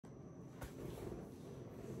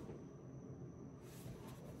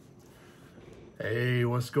Hey,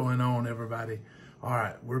 what's going on, everybody? All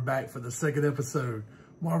right, we're back for the second episode.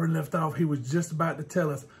 Marvin left off. He was just about to tell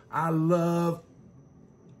us, I love...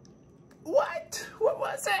 What? What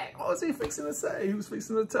was that? What was he fixing to say? He was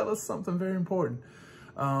fixing to tell us something very important.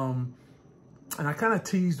 And I kind of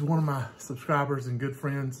teased one of my subscribers and good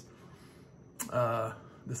friends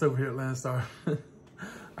that's over here at Landstar.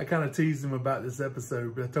 I kind of teased him about this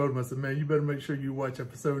episode, but I told him, I said, man, you better make sure you watch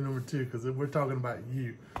episode number 2 because we're talking about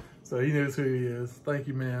you. So he knows who he is. Thank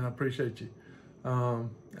you, man. I appreciate you. And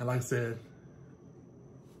like I said,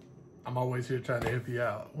 I'm always here trying to help you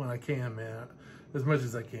out when I can, man, as much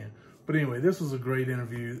as I can. But anyway, this was a great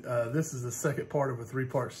interview. This is the second part of a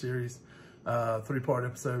 3-part series, 3-part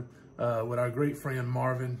episode with our great friend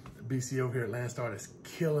Marvin, BCO here at Landstar, that's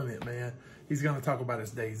killing it, man. He's going to talk about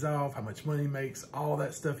his days off, how much money he makes, all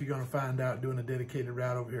that stuff you're going to find out doing a dedicated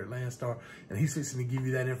route over here at Landstar. And he's fixing to give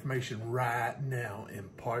you that information right now in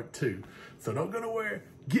part 2. So don't go nowhere.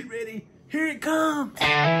 Get ready. Here it comes.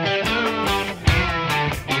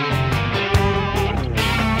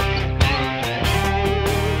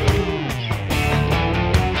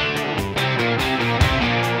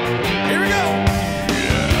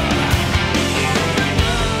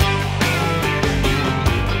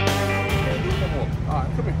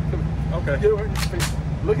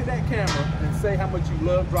 Look at that camera and say how much you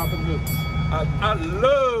love dropping hooks. I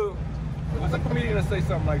love, what's a comedian to say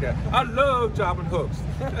something like that? I love dropping hooks.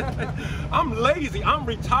 I'm lazy, I'm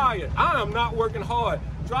retired, I am not working hard,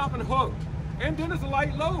 dropping hooks. And then it's a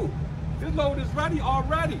light load. This load is ready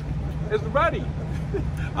already. It's ready.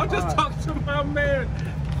 I just talked to my man.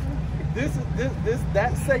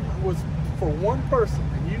 That segment was for one person,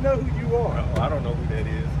 and you know who you are. Oh, I don't know who that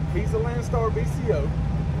is. He's a Landstar BCO,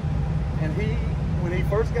 and when he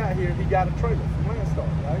first got here, he got a trailer from Landstar,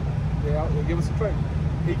 right? They give us a trailer.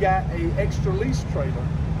 He got a extra lease trailer,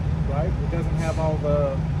 right? It doesn't have all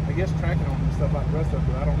the, I guess, tracking on it and stuff like the rest of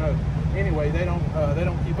it. I don't know. Anyway, they don't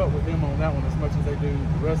keep up with him on that one as much as they do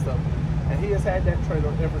the rest of them. And he has had that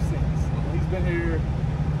trailer ever since. He's been here,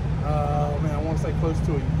 man, I want to say close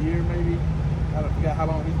to a year, maybe. I forgot how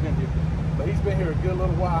long he's been here, but he's been here a good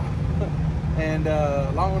little while. And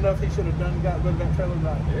long enough, he should have got rid of that trailer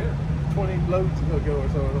about 20 loads ago or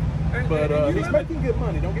so. But he's making good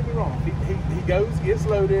money, don't get me wrong. He goes, gets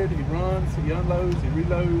loaded, he runs, he unloads, he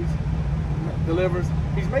reloads, delivers.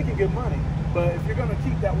 He's making good money. But if you're going to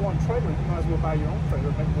keep that one trailer, you might as well buy your own trailer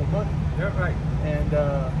and make more money. Yeah, right. And,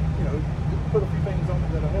 you know, put a few things on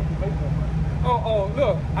it that'll help you make more money. Oh,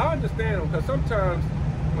 look, I understand them because sometimes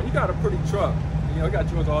when you got a pretty truck, you know, you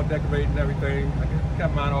got yours all decorated and everything, I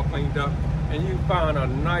got mine all cleaned up, and you find a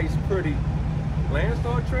nice, pretty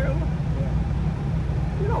Landstar trailer,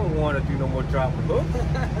 you don't want to do no more dropping hooks.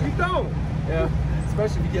 You don't. Yeah.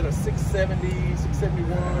 Especially if you get a 670,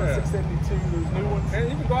 671, 672, those new ones. And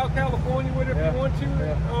you can go out California with it if you want to.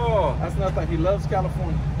 Yeah. Oh. That's another thing. He loves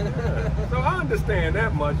California. So I understand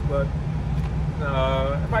that much, but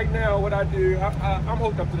right now what I do, I'm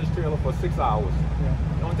hooked up to this trailer for 6 hours.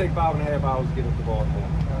 Yeah. It only take 5.5 hours to get up to Baltimore.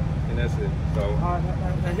 And that's it. So.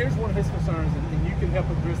 Now here's one of his concerns, and you can help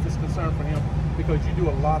address this concern for him because you do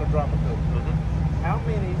a lot of dropping hooks. How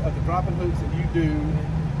many of the dropping hooks that you do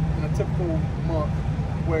in a typical month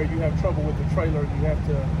where you have trouble with the trailer and you have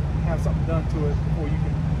to have something done to it before you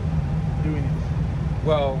can do anything?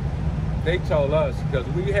 Well, they told us, because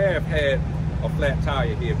we have had a flat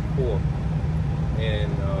tire here before,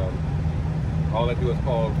 and all I do is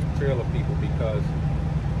call trailer people because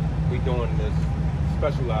we're doing this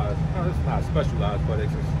specialized, no, it's not specialized, but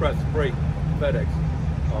it's express freight, FedEx.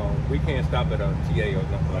 We can't stop at a TA or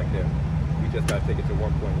nothing like that. We just got to take it to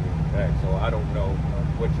one point and get back. So I don't know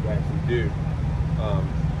what you actually do.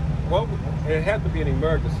 Well, it has to be an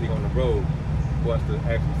emergency on the road for us to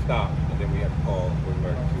actually stop, and then we have to call for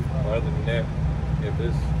emergency. Other than that, if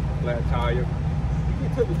it's flat tire, you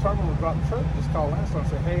get to the terminal and drop the truck, just call Landstar and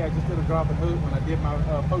say, hey, I just did a drop and hook when I did my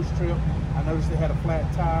post trip. I noticed they had a flat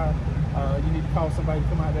tire. You need to call somebody to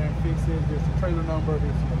come out there and fix it. Here's the trailer number,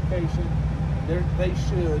 here's the location. They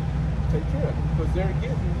should take care of it because they're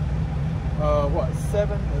getting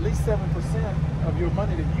at least 7% of your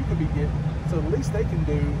money that you could be getting. So the least they can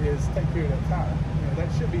do is take care of that tire. You know, that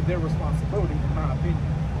should be their responsibility, in my opinion.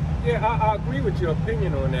 Yeah, I agree with your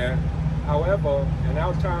opinion on that. However, in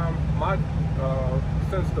our time,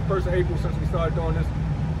 since the 1st of April, since we started doing this,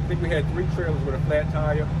 I think we had 3 trailers with a flat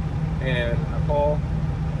tire, and I called,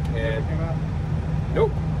 and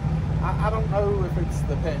nope. I don't know if it's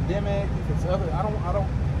the pandemic, if it's other. I don't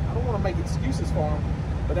want to make excuses for them,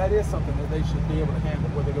 but that is something that they should be able to handle,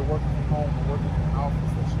 whether they're working from home or working in an office.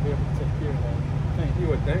 They should be able to take care of that thing. You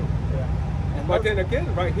would think. Yeah. But then again,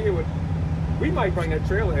 right here with we might bring that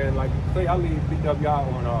trailer in. Like say I leave BWI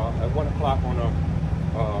on at 1 o'clock on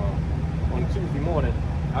Tuesday morning.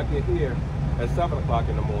 I get here at 7 o'clock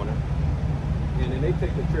in the morning, and then they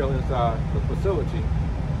take the trailer inside the facility,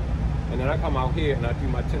 and then I come out here and I do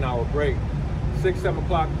my 10-hour break. 6, 7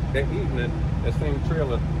 o'clock that evening, that same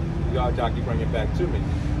trailer, the yard jockey bring it back to me.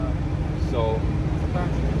 So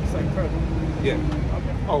sometimes you get the same trailer. Yeah.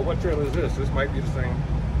 Okay. Oh, what trailer is this? This might be the same.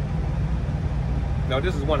 No,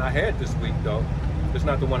 this is one I had this week though. It's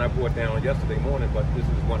not the one I brought down yesterday morning, but this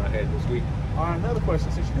is one I had this week. All right, another question.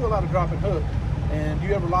 Since you do a lot of drop and hook, and do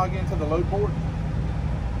you ever log into the load board?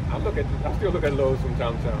 I still look at loads from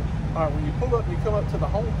time to time. All right, when you pull up, you come up to the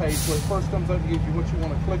home page where it first comes up and gives you what you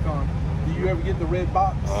want to click on. Do you ever get the red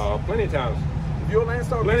box? Plenty of times. If you're a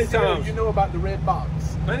Landstar listener, you know about the red box.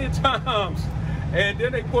 Plenty of times. And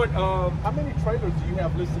then they put how many trailers do you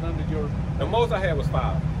have listed under your? The most I had was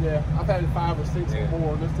 5. Yeah, I've had 5 or 6 or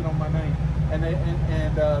more listed on my name, and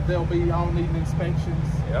they'll be all needing inspections.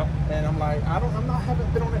 Yep. And I'm like,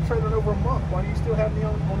 haven't been on that trailer in over a month. Why do you still have me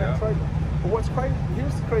on that trailer? But what's crazy?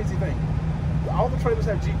 Here's the crazy thing. All the trailers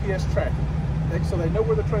have GPS tracking, so they know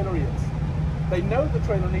where the trailer is. They know the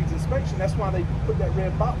trailer needs inspection. That's why they put that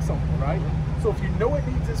red box on it, right? So if you know it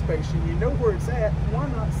needs inspection, you know where it's at, why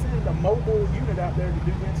not send a mobile unit out there to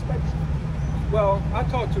do the inspection? Well, I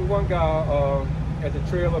talked to one guy at the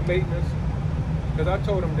trailer maintenance, because I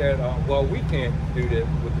told him that, well, we can't do this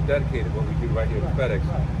with the dedicated, what we do right here at FedEx.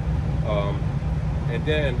 Right. And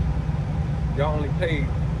then y'all only paid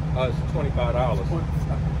us $25.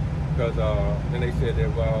 Because then they said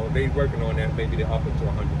that, well, they working on that, maybe they up it to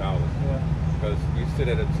 $100. Yeah. Because you sit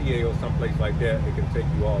at a TA or someplace like that, it can take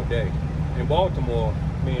you all day. In Baltimore,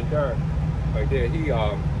 me and Derek, right there,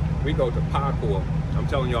 we go to parkour. I'm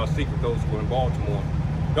telling y'all a secret, those who are in Baltimore.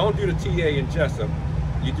 Don't do the TA in Jessup.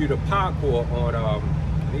 You do the parkour on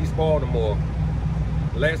East Baltimore.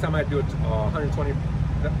 Last time I do a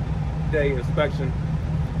 120-day inspection,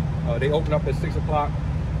 they open up at 6 o'clock.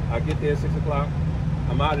 I get there at 6 o'clock.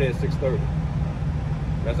 I'm out of there at 6:30.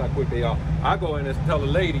 That's how quick they are. I go in and tell the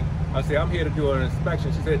lady, I say, I'm here to do an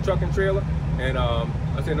inspection. She said, truck and trailer? And I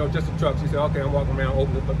said, no, just a truck. She said, okay, I'm walking around,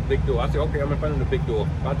 open the big door. I said, okay, I'm in front of the big door.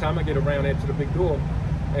 By the time I get around there to the big door,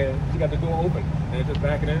 and she got the door open, and just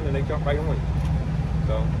back it in, and they jump right on you.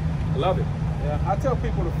 So, I love it. Yeah, I tell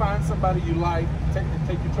people to find somebody you like,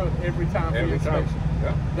 take your truck every time for your inspection.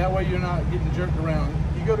 Yeah. That way you're not getting jerked around.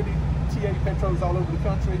 You go to the TA Petros all over the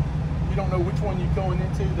country, you don't know which one you're going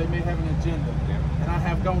into, they may have an agenda. Yeah. And I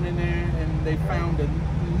have gone in there and they found the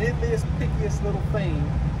nittiest, pickiest little thing,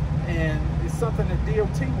 and it's something that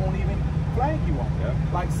DOT won't even flag you on. Yeah.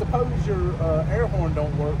 Like suppose your air horn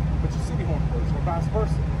don't work, but your city horn works, or vice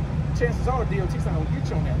versa. Chances are DOT's not going to get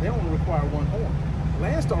you on that. They only require 1 horn.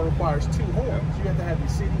 Landstar requires 2 horns. Yeah. You have to have your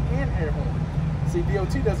city and air horn. See,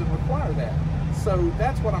 DOT doesn't require that. So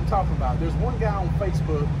that's what I'm talking about. There's one guy on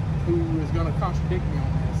Facebook who is going to contradict me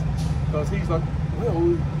on this, because he's like,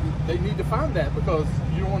 well, they need to find that because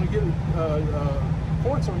you don't want to get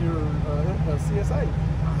points on your CSA.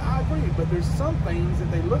 I agree, but there's some things that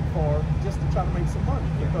they look for just to try to make some money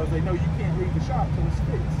because they know you can't leave the shop till it's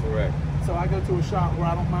fixed. Correct. So I go to a shop where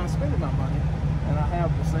I don't mind spending my money, and I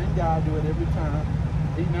have the same guy do it every time.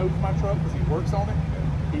 He knows my truck because he works on it.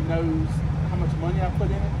 He knows how much money I put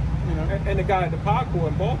in it. You know. And the guy at the parkour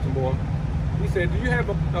in Baltimore, he said, do you have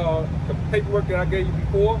the paperwork that I gave you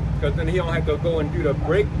before? Because then he don't have to go and do the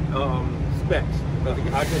brake specs.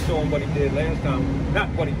 Because I just showed him what he did last time. Not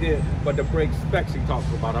what he did, but the brake specs he talks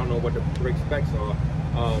about. I don't know what the brake specs are.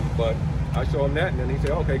 But I show him that, and then he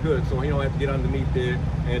said, okay, good. So he don't have to get underneath there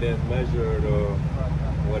and then measure the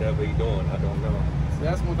whatever he's doing. I don't know. See,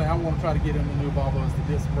 that's one thing I want to try to get in the new Volvo is the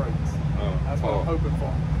disc brakes. That's what I'm hoping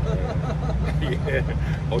for. Yeah.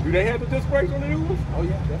 Oh, do they have the disc brakes on the new ones? Oh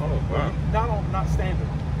yeah, definitely. Oh, wow. Not standard,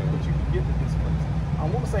 but you can get the disc brakes. I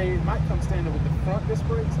want to say it might come standard with the front disc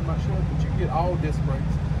brakes. I'm not sure, but you can get all disc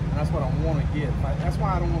brakes, and that's what I want to get. That's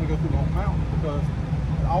why I don't want to go through Long Mountain, because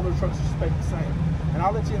all their trucks are spec the same. And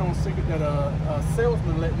I'll let you in on a secret that a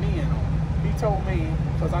salesman let me in on. He told me,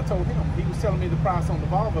 because I told him, he was telling me the price on the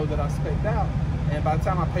Volvo that I spec'd out, and by the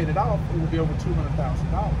time I paid it off, it would be over $200,000.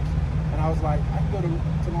 And I was like, I can go to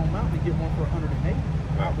Long Mountain and get one for $180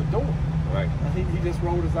 out the door. Right. And he just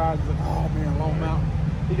rolled his eyes. He's like, oh man, Long Mountain.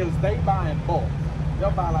 He goes, they buy in bulk.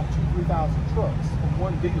 They'll buy like 2,000 to 3,000 trucks from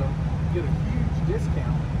one dealer, get a huge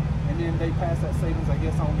discount, and then they pass that savings, I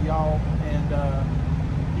guess, on to y'all, and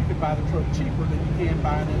you can buy the truck cheaper than you can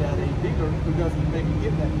buying it at a dealer who doesn't maybe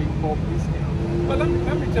get that big bulk discount. But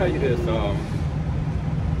let me tell you this,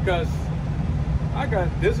 because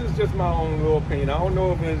this is just my own little opinion. I don't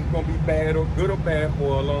know if it's going to be bad or good or bad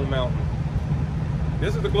for Long Mountain.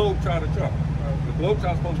 This is the Globetrotter truck. The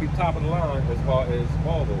Globetrotter's supposed to be top of the line as far as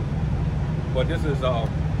all those. But this is,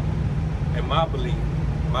 in my belief,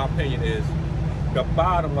 my opinion is the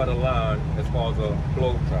bottom of the line as far as a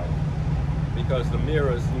Globetrotter. Because the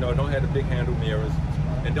mirrors, you know, don't have the big handle mirrors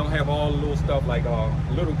and don't have all the little stuff like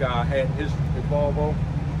little guy had his Volvo.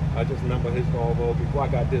 I just remember his Volvo. Before I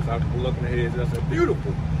got this, I was looking at his. I said,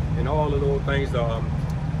 beautiful. And all the little things, the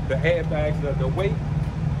airbags, the weight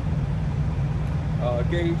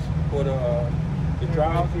gauge for the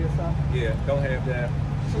drive. Yeah, don't have that.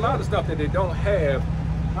 It's a lot of stuff that they don't have.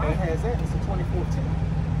 Mine has that. It's a 2014.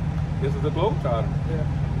 This is a Globetrotter. Yeah.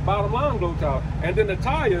 Bottom line Globetrotter. And then the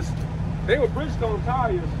tires, they were Bridgestone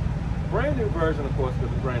tires. Brand new version, of course,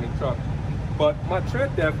 because it's a brand new truck. But my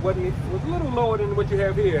tread depth was a little lower than what you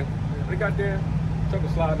have here. They got there, truck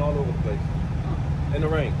was sliding all over the place. In the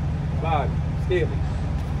rain, sliding, scared me.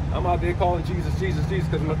 I'm out there calling Jesus, Jesus, Jesus,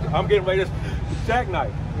 because I'm getting ready to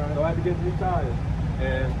jackknife. So I had to get new tires.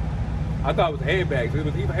 And I thought it was airbags. It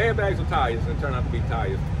was either airbags or tires, and it turned out to be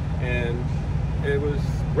tires. And it was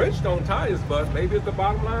Bridgestone tires, but maybe it's the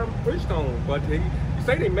bottom line Bridgestone. But you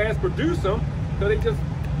say they mass produce them, so they just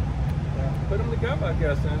put them together, I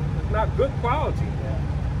guess, and it's not good quality.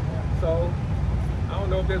 So I don't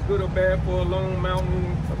know if that's good or bad for a long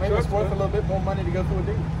mountain. So maybe it's worth a little bit more money to go through a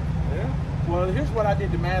dealer. Yeah. Well, here's what I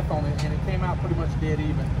did the math on it, and it came out pretty much dead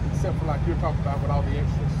even, except for like you're talking about with all the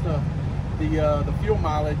extra stuff. The fuel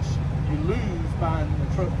mileage you lose buying the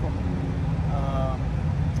truck from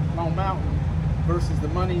Long Mountain versus the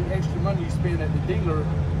extra money you spend at the dealer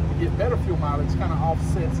to get better fuel mileage kind of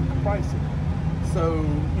offsets the pricing. So,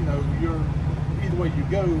 you know, either way you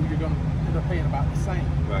go, you're going to end up paying about the same.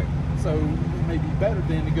 Right. So it may be better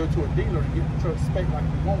then to go to a dealer and get the truck spec like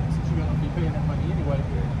you want, since you're going to be paying that money anyway.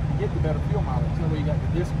 You get the better fuel mileage. That way you got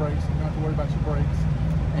your disc brakes, you don't have to worry about your brakes,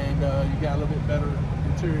 and you got a little bit better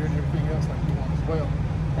interior and everything else like you want as well.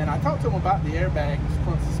 And I talked to him about the airbags,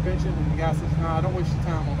 front suspension, and the guy says, "No, don't waste your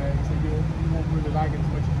time on that." He said, "You won't really like it as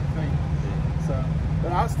much as you think." So,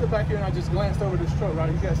 but I stood back here and I just glanced over this truck. Right,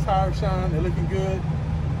 he's got his tires shine, they're looking good.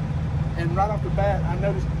 And right off the bat, I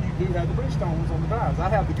noticed you do have the Bridgestones on the drives. I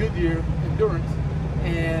have the Goodyear Endurance,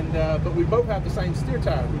 and but we both have the same steer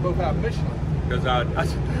tire. We both have Michelin. Because I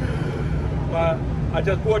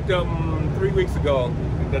just bought them 3 weeks ago.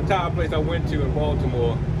 The tire place I went to in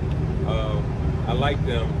Baltimore, I liked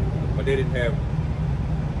them, but they didn't have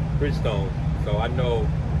Bridgestone. So I know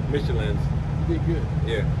Michelin's. You did good.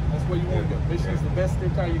 Yeah. That's where you want to go. Michelin's the best steer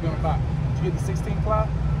tire you're going to buy. Did you get the 16 ply?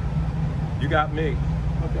 You got me.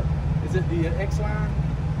 Okay. Is it the X-Line?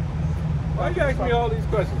 Why you ask me all these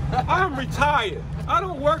questions? I'm retired. I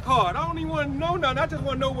don't work hard. I don't even want to know nothing. I just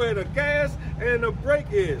want to know where the gas and the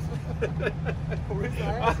brake is.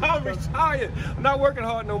 I'm retired. I'm not working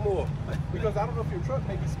hard no more. Because I don't know if your truck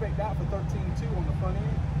may be spec'd out for 13.2 on the front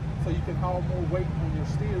end, so you can haul more weight on your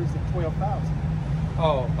steers than 12,000.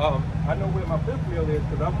 Oh, I know where my fifth wheel is,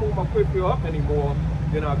 because I move my fifth wheel up anymore,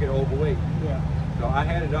 then I'll get overweight. Yeah. So I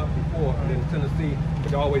had it up before in Tennessee,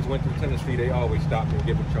 which I always went through Tennessee. They always stopped me and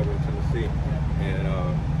give me trouble in Tennessee. Yeah. And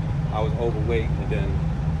I was overweight, and then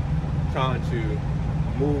trying to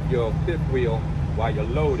move your fifth wheel while you're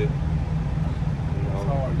loaded, you know,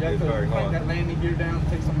 hard. You have it's to very hard. that landing gear down,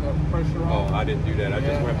 take some of the pressure off. Oh, I didn't do that. I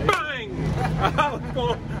just went bang! I was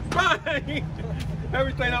going bang!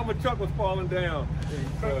 Everything out my truck was falling down. Yeah, you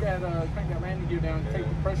crank that landing gear down and take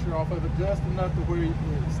the pressure off of it just enough to where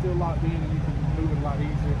it's still locked in and you can move it a lot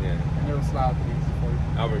easier. Yeah. And it'll slide pretty easy for you.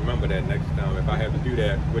 I'll remember that next time if I have to do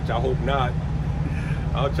that, which I hope not.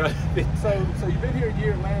 I'll try to. So you've been here a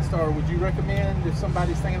year at Landstar. Would you recommend if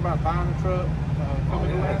somebody's thinking about buying a truck, coming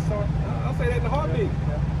to Landstar? I'll say that in a heartbeat.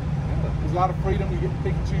 Yeah. There's a lot of freedom. You get to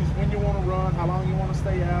pick and choose when you want to run, how long you want to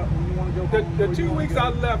stay out, when you want to go home. The 2 weeks I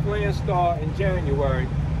left Landstar in January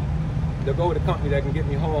to go with a company that can get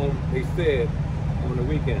me home, they said, on the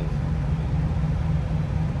weekends.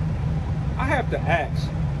 I have to ask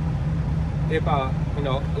if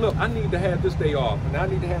look, I need to have this day off, and I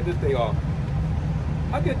need to have this day off.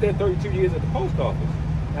 I did that 32 years at the post office.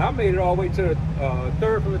 And I made it all the way to the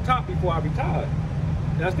third from the top before I retired.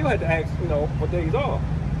 And I still had to ask, for days off.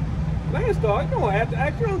 Landstar, you don't have to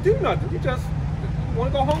ask, you don't do nothing. You just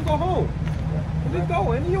want to go home, go home. And just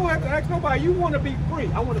go, and you don't have to ask nobody. You want to be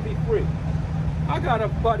free. I want to be free. I got a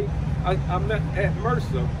buddy I met at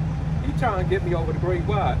Mercer. He trying to get me over the Great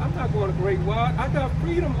Wide. I'm not going to Great Wide. I got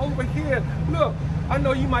freedom over here. Look, I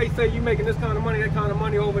know you might say you're making this kind of money, that kind of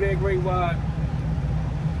money over there at Great Wide.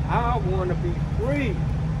 I want to be free.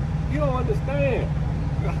 You don't understand.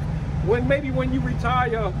 When you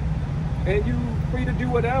retire and you free to do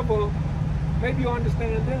whatever, maybe you'll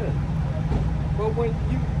understand then. But when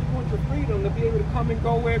you want your freedom to be able to come and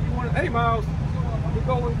go wherever you want to, hey Miles, you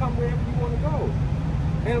go and come wherever you want to go.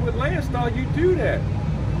 And with Landstar, you do that.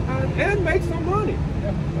 And make some money.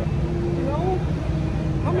 You know?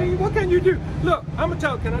 I mean, what can you do? Look, can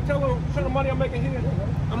I tell them what kind of money I'm making here?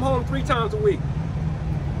 I'm home 3 times a week.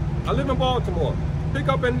 I live in Baltimore. Pick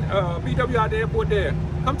up in BW out the airport there.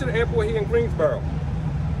 Come to the airport here in Greensboro.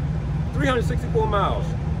 364 miles.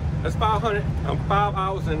 That's 5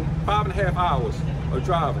 hours and 5.5 hours of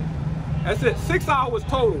driving. That's it, 6 hours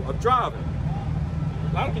total of driving.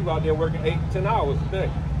 A lot of people out there working 8, 10 hours a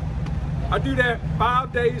day. I do that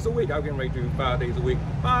 5 days a week. I'm getting ready to do 5 days a week.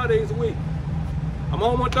 5 days a week. I'm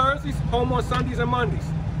home on Thursdays, home on Sundays and Mondays.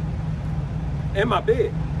 In my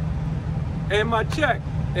bed. And my check,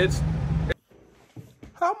 it's...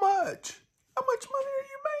 How much? How much money are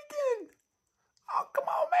you making? Oh, come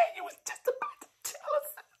on, man. You was just about to tell us.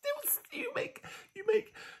 You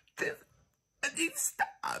make this. And you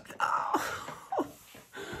stopped. Oh.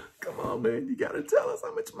 Come on, man. You got to tell us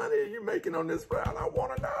how much money are you making on this route. I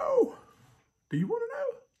want to know. Do you want to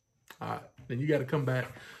know? All right. Then you got to come back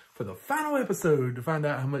for the final episode to find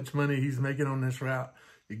out how much money he's making on this route.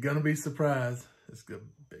 You're going to be surprised. It's a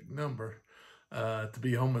big number. To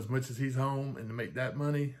be home as much as he's home and to make that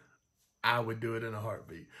money, I would do it in a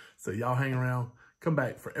heartbeat. So y'all hang around. Come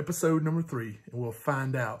back for episode number 3, and we'll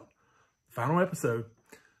find out, final episode,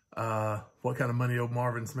 what kind of money old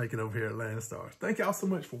Marvin's making over here at Landstar. Thank y'all so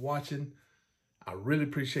much for watching. I really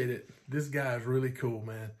appreciate it. This guy is really cool,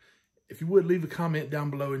 man. If you would, leave a comment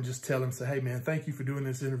down below and just tell him, say, hey, man, thank you for doing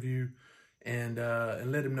this interview, and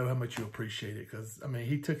let him know how much you appreciate it. Because, I mean,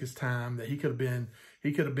 he took his time. That he could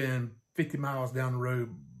have been 50 miles down the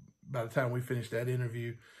road by the time we finished that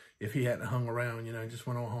interview if he hadn't hung around, you know, and just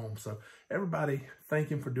went on home. So everybody, thank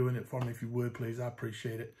him for doing it for me, if you would, please. I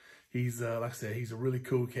appreciate it. He's, like I said, he's a really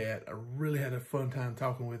cool cat. I really had a fun time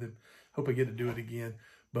talking with him. Hope I get to do it again.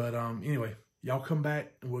 But anyway, y'all come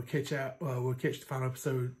back and we'll catch the final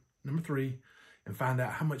episode, number 3, and find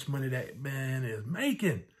out how much money that man is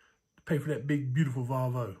making to pay for that big, beautiful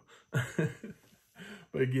Volvo.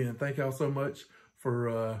 But again, thank y'all so much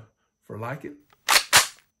for liking,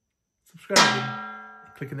 subscribing,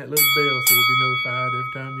 and clicking that little bell so we'll be notified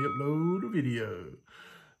every time we upload a video.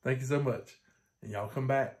 Thank you so much. And y'all come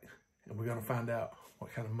back and we're going to find out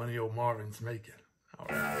what kind of money old Marvin's making. All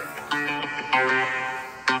right.